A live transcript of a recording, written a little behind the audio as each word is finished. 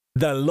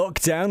The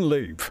Lockdown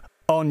Loop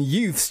on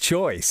Youth's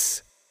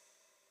Choice.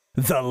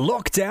 The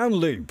Lockdown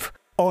Loop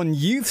on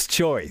Youth's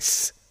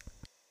Choice.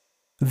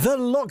 The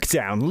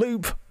Lockdown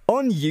Loop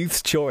on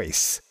Youth's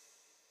Choice.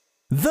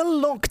 The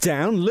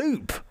Lockdown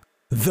Loop.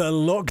 The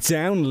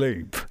Lockdown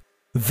Loop.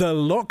 The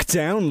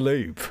Lockdown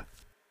Loop.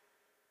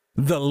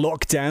 The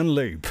Lockdown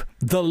Loop.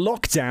 The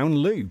Lockdown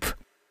Loop.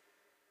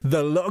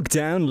 The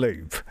Lockdown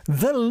Loop.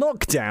 The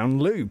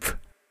Lockdown Loop.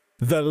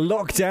 The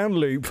Lockdown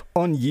Loop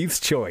on Youth's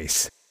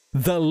Choice.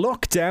 The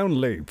Lockdown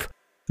Loop.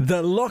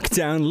 The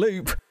Lockdown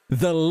Loop.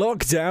 The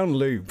Lockdown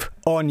Loop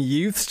on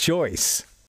Youth's Choice.